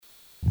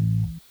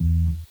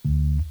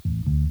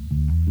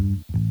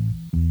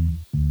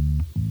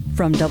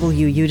From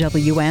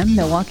WUWM,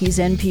 Milwaukee's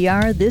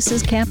NPR, this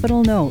is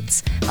Capitol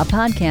Notes, a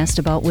podcast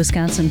about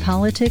Wisconsin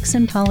politics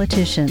and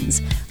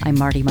politicians. I'm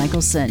Marty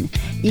Michelson.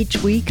 Each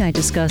week I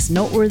discuss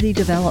noteworthy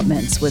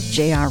developments with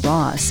J.R.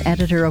 Ross,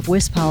 editor of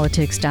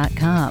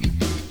WisPolitics.com.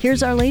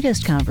 Here's our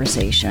latest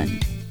conversation.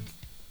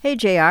 Hey,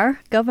 J.R.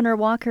 Governor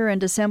Walker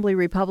and Assembly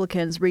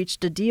Republicans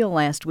reached a deal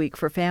last week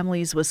for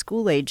families with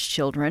school-aged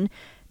children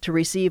to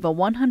receive a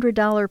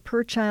 $100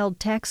 per-child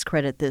tax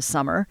credit this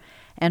summer,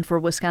 and for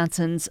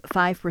Wisconsin's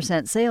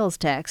 5% sales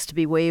tax to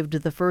be waived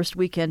the first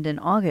weekend in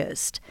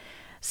August.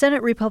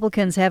 Senate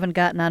Republicans haven't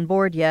gotten on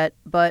board yet,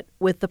 but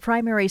with the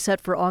primary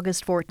set for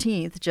August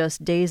 14th,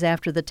 just days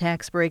after the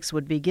tax breaks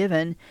would be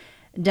given,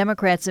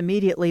 Democrats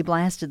immediately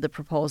blasted the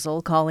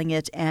proposal, calling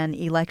it an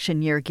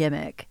election year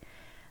gimmick.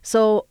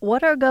 So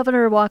what are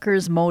Governor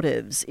Walker's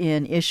motives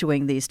in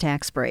issuing these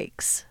tax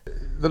breaks?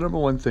 The number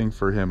one thing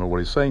for him, or what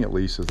he's saying at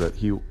least, is that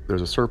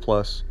there's a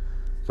surplus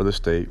for the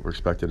state. We're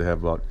expected to have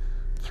about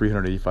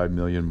 $385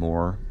 million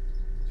more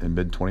in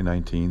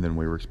mid-2019 than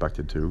we were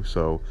expected to.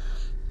 So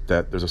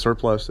that there's a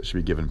surplus that should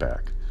be given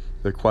back.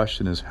 The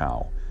question is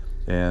how.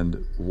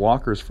 And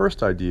Walker's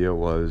first idea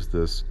was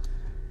this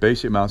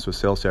basic amounts of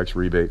sales tax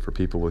rebate for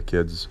people with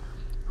kids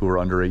who are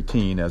under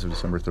 18 as of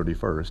December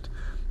 31st.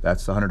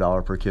 That's the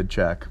 $100 per kid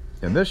check.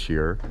 And this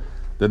year,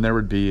 then there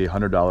would be a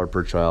 $100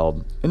 per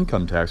child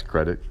income tax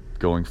credit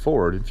going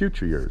forward in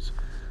future years.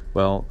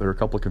 Well, there are a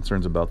couple of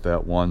concerns about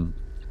that. One,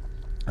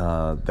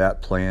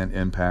 that plan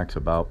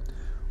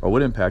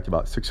would impact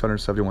about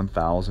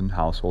 671,000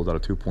 households out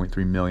of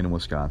 2.3 million in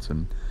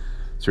Wisconsin.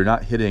 So you're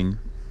not hitting,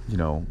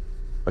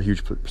 a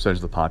huge percentage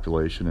of the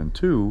population. And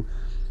two,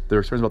 there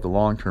are concerns about the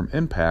long-term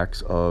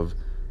impacts of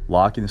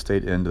locking the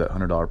state into that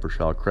 $100 per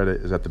child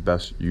credit. Is that the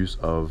best use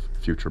of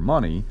future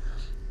money?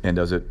 And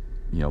does it,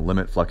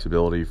 limit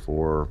flexibility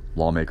for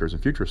lawmakers in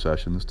future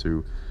sessions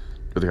to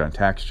do the kind of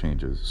tax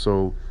changes?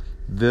 So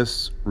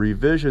this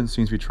revision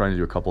seems to be trying to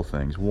do a couple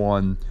things.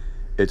 One,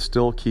 it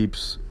still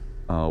keeps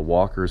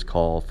Walker's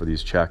call for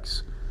these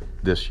checks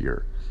this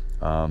year.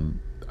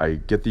 I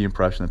get the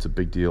impression that's a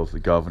big deal to the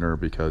governor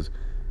because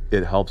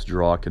it helps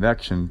draw a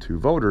connection to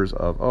voters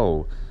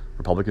of,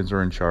 Republicans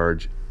are in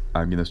charge,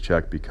 I'm getting this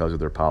check because of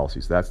their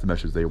policies. That's the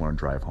message they want to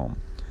drive home.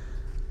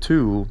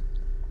 Two,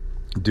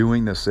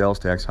 doing the sales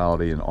tax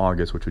holiday in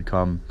August, which would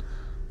come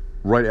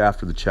right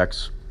after the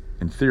checks,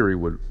 in theory,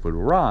 would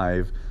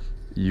arrive,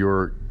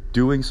 you're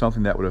doing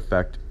something that would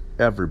affect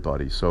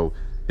everybody. So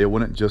it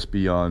wouldn't just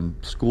be on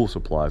school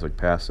supplies like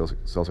past sales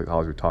tax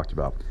holidays we talked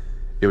about.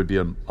 It would be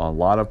on a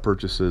lot of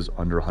purchases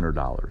under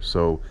 $100.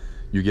 So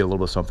you get a little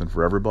bit of something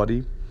for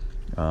everybody,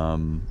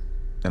 an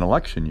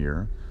election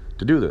year,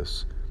 to do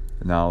this.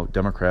 Now,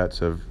 Democrats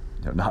have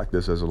knocked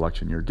this as an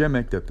election year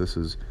gimmick, that this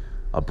is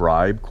a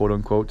bribe, quote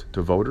unquote,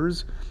 to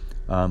voters.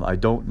 I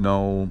don't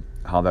know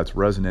how that's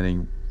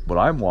resonating. What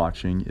I'm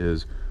watching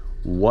is,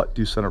 what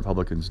do Senate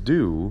Republicans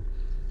do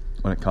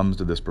when it comes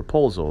to this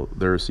proposal?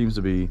 There seems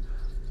to be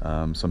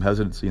some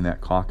hesitancy in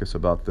that caucus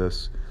about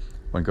this.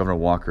 When Governor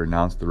Walker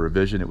announced the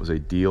revision, it was a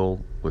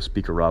deal with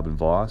Speaker Robin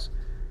Vos.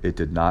 It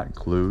did not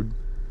include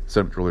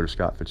Senate Majority Leader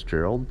Scott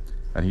Fitzgerald,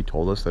 and he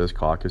told us that his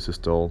caucus is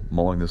still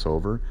mulling this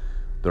over.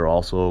 They're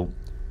also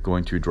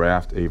going to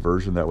draft a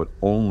version that would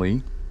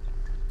only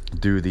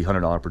do the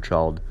 $100 per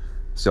child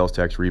sales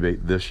tax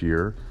rebate this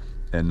year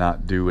and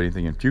not do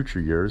anything in future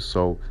years.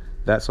 So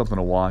that's something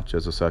to watch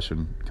as the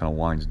session kind of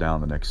winds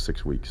down the next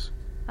 6 weeks.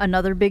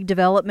 Another big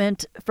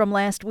development from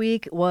last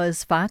week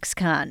was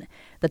Foxconn.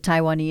 The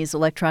Taiwanese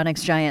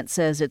electronics giant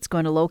says it's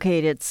going to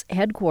locate its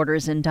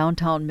headquarters in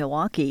downtown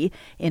Milwaukee,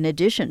 in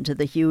addition to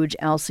the huge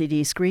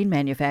LCD screen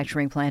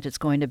manufacturing plant it's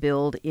going to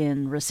build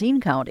in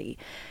Racine County.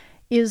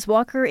 Is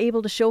Walker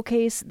able to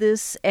showcase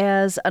this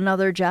as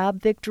another job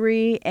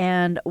victory,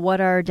 and what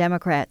are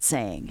Democrats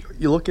saying?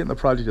 You look at the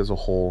project as a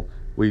whole,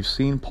 we've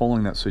seen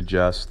polling that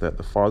suggests that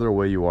the farther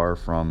away you are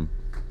from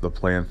the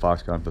planned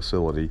Foxconn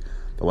facility,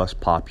 the less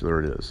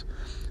popular it is.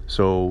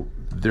 So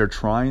they're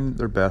trying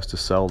their best to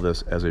sell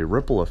this as a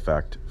ripple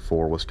effect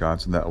for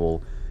Wisconsin that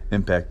will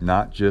impact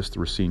not just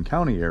the Racine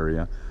County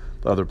area,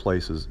 but other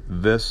places.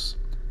 This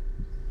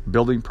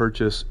building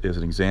purchase is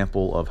an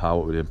example of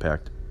how it would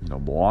impact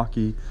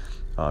Milwaukee.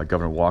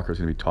 Governor Walker is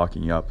going to be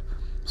talking up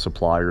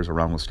suppliers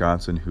around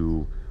Wisconsin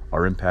who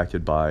are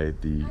impacted by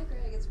the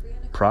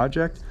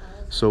project.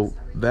 So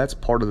that's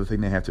part of the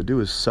thing they have to do,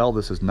 is sell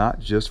this as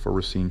not just for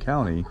Racine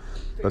County,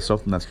 but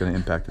something that's going to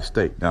impact the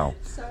state. Now,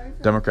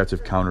 Democrats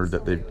have countered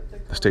that the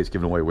state's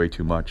given away way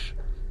too much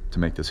to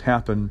make this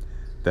happen,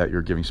 that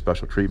you're giving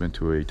special treatment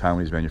to a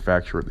Taiwanese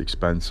manufacturer at the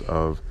expense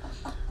of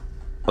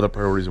other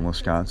priorities in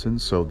Wisconsin.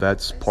 So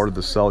that's part of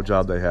the sell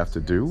job they have to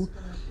do.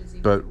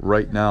 But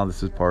right now,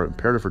 this is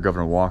imperative for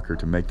Governor Walker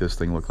to make this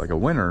thing look like a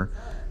winner,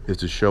 is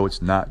to show it's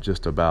not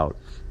just about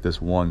this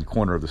one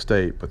corner of the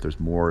state, but there's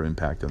more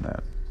impact than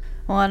that.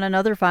 Well, on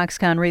another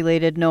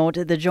Foxconn-related note,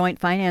 the Joint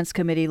Finance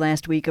Committee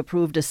last week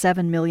approved a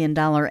 $7 million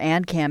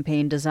ad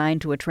campaign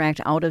designed to attract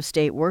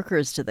out-of-state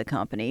workers to the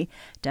company.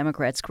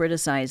 Democrats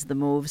criticized the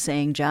move,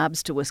 saying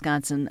jobs to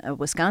Wisconsin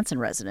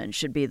residents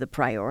should be the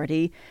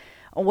priority.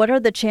 What are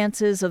the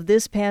chances of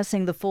this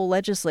passing the full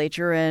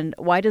legislature, and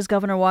why does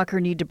Governor Walker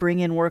need to bring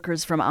in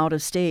workers from out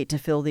of state to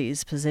fill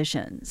these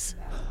positions?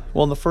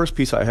 Well, in the first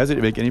piece, I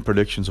hesitate to make any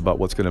predictions about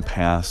what's going to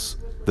pass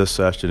this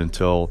session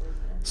until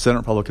Senate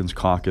Republicans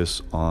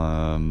caucus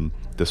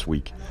this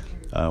week.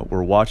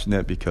 We're watching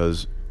that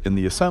because in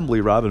the Assembly,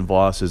 Robin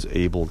Vos is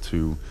able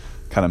to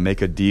kind of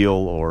make a deal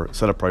or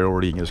set a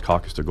priority and get his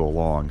caucus to go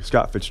along.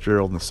 Scott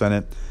Fitzgerald in the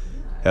Senate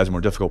has a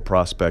more difficult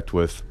prospect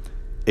with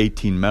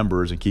 18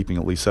 members and keeping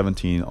at least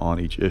 17 on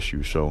each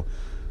issue. So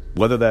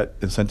whether that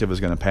incentive is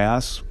going to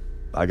pass,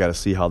 I got to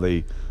see how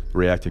they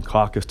react in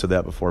caucus to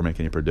that before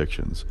making any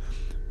predictions.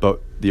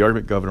 But the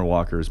argument Governor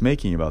Walker is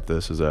making about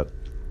this is that,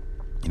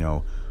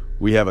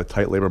 we have a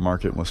tight labor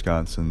market in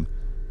Wisconsin.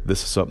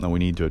 This is something that we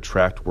need to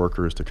attract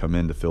workers to come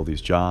in to fill these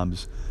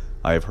jobs.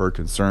 I have heard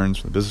concerns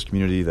from the business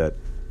community that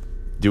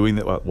doing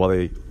that, while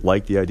they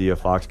like the idea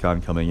of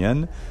Foxconn coming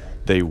in,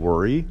 they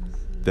worry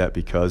that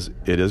because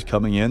it is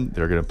coming in,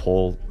 they're going to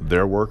pull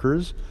their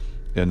workers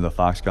into the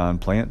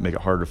Foxconn plant, make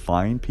it harder to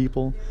find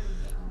people.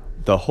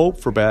 The hope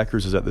for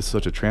backers is that this is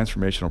such a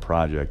transformational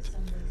project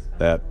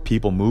that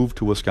people move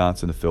to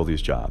Wisconsin to fill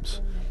these jobs,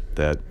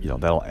 that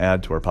that'll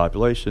add to our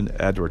population,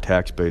 add to our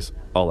tax base,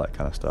 all that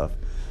kind of stuff.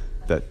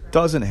 That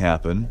doesn't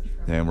happen,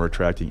 and we're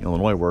attracting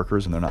Illinois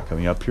workers and they're not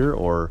coming up here,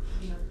 or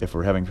if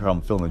we're having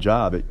trouble filling the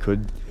job, it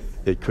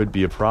could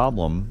be a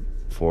problem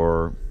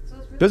for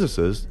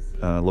businesses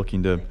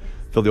looking to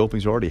fill the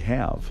openings we already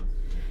have.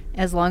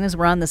 As long as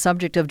we're on the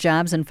subject of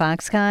jobs in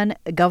Foxconn,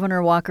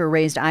 Governor Walker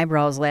raised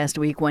eyebrows last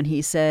week when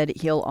he said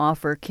he'll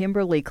offer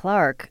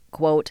Kimberly-Clark,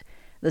 quote,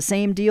 the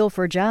same deal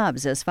for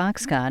jobs as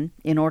Foxconn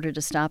in order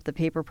to stop the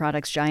paper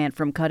products giant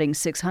from cutting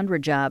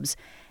 600 jobs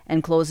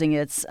and closing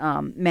its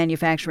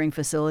manufacturing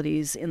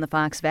facilities in the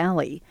Fox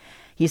Valley.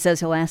 He says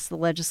he'll ask the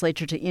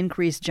legislature to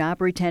increase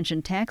job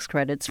retention tax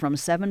credits from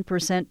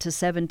 7% to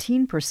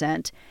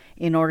 17%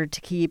 in order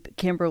to keep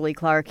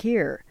Kimberly-Clark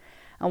here.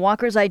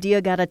 Walker's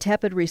idea got a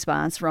tepid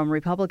response from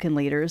Republican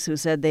leaders who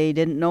said they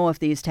didn't know if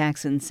these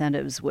tax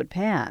incentives would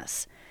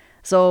pass.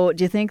 So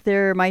do you think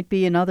there might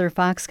be another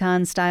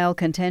Foxconn-style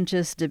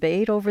contentious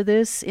debate over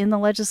this in the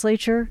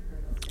legislature?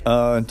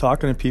 In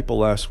talking to people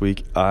last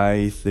week,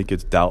 I think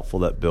it's doubtful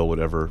that bill would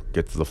ever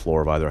get to the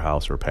floor of either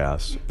House or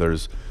pass.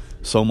 There's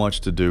so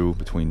much to do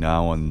between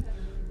now and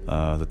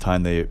the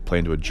time they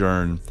plan to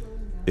adjourn.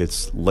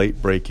 It's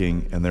late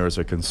breaking, and there is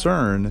a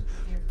concern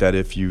that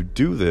if you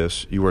do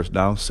this, you are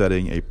now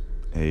setting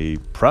a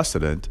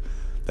precedent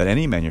that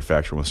any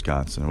manufacturer in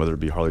Wisconsin, whether it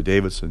be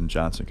Harley-Davidson,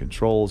 Johnson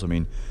Controls,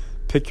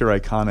 pick your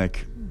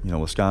iconic,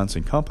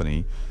 Wisconsin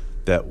company,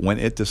 that when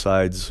it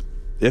decides,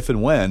 if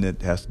and when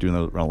it has to do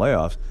another round of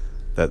layoffs,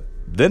 that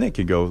then it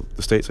can go to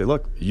the state and say,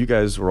 look, you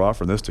guys were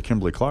offering this to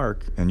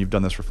Kimberly-Clark and you've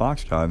done this for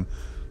Foxconn.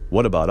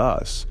 What about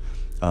us?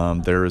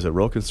 There is a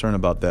real concern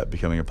about that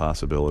becoming a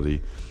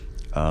possibility.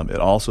 It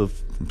also,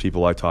 from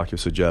people I talk to,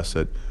 suggests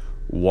that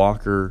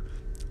Walker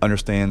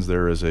understands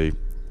there is a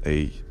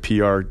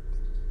PR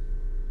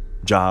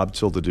job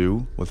still to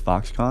do with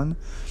Foxconn,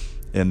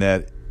 and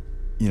that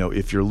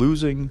if you're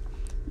losing,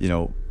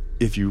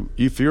 if you're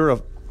in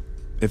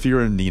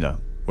Neenah,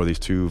 where these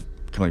two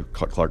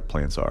Kimberly-Clark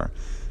plants are,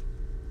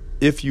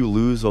 if you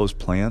lose those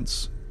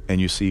plants and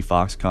you see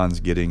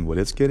Foxconn's getting what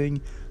it's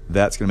getting,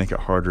 that's going to make it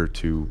harder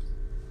to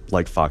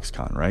like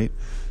Foxconn, right?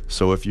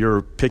 So if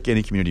you're, pick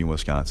any community in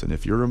Wisconsin,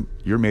 if your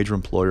major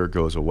employer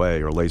goes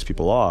away or lays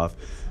people off,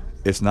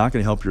 it's not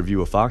going to help your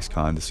view of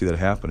Foxconn to see that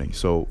happening.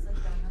 So,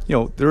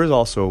 there is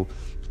also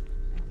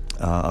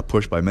a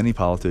push by many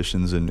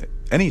politicians in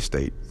any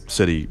state,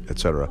 city,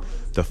 etc.,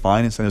 to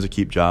find incentives to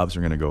keep jobs that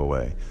are going to go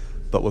away.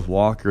 But with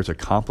Walker, it's the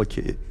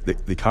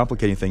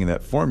complicating thing in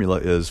that formula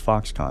is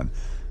Foxconn.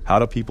 How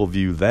do people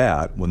view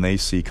that when they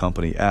see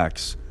company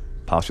X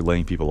possibly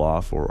laying people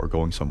off or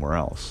going somewhere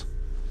else?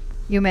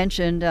 You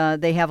mentioned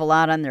they have a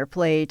lot on their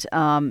plate.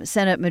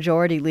 Senate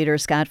Majority Leader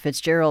Scott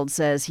Fitzgerald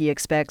says he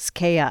expects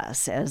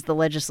chaos as the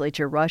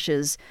legislature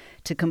rushes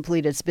to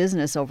complete its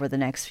business over the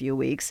next few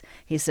weeks.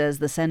 He says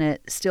the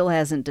Senate still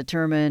hasn't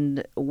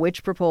determined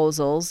which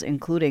proposals,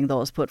 including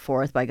those put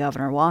forth by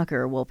Governor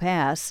Walker, will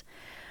pass.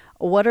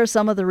 What are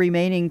some of the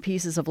remaining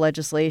pieces of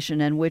legislation,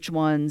 and which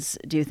ones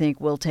do you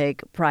think will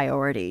take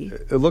priority?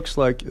 It looks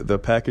like the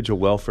package of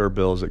welfare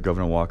bills that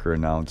Governor Walker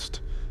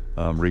announced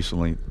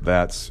recently,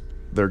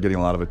 they're getting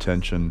a lot of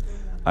attention.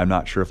 I'm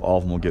not sure if all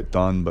of them will get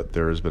done, but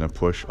there has been a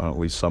push on at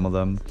least some of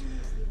them.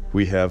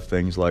 We have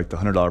things like the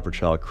 $100 per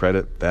child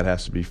credit. That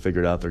has to be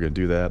figured out. They're going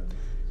to do that.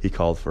 He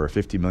called for a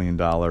 $50 million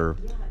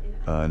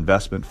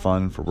investment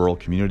fund for rural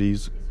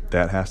communities.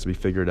 That has to be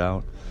figured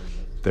out.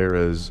 There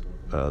is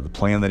the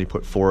plan that he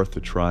put forth to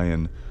try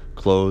and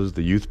close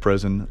the youth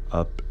prison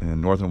up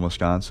in northern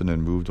Wisconsin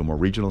and move to a more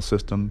regional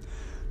system.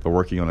 They're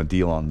working on a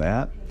deal on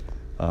that.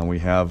 We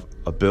have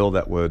a bill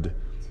that would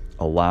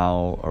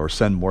allow or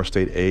send more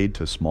state aid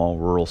to small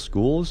rural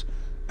schools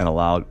and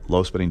allow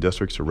low-spending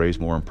districts to raise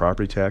more in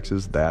property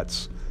taxes.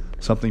 That's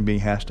something being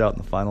hashed out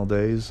in the final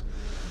days.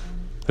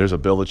 There's a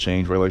bill to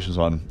change regulations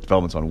on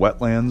developments on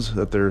wetlands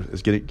that there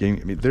is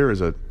getting. There is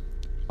a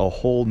a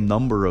whole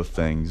number of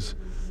things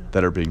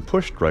that are being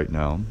pushed right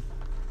now.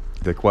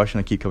 The question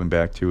I keep coming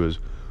back to is,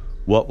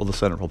 what will the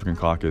Senate Republican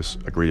caucus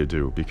agree to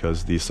do?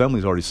 Because the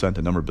Assembly's already sent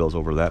a number of bills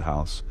over to that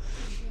House.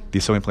 The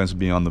Assembly plans to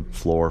be on the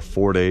floor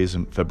 4 days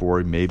in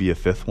February, maybe a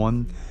fifth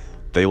one.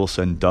 They will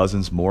send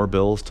dozens more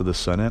bills to the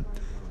Senate.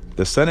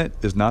 The Senate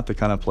is not the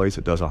kind of place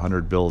that does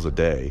 100 bills a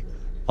day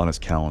on its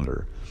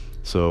calendar.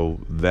 So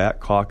that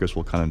caucus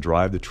will kind of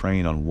drive the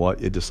train on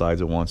what it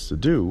decides it wants to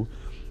do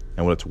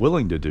and what it's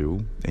willing to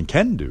do and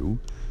can do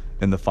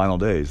in the final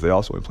days. They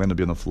also plan to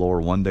be on the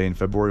floor 1 day in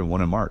February and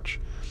 1 in March.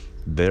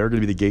 They're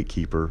going to be the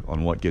gatekeeper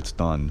on what gets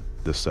done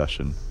this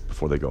session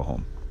before they go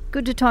home.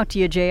 Good to talk to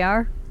you,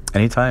 JR.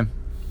 Anytime.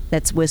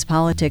 That's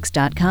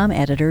WisPolitics.com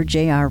editor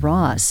J.R.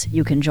 Ross.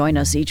 You can join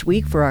us each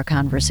week for our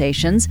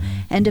conversations.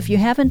 And if you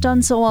haven't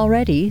done so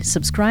already,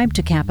 subscribe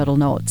to Capital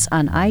Notes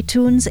on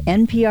iTunes,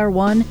 NPR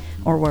One,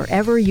 or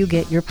wherever you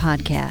get your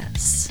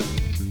podcasts.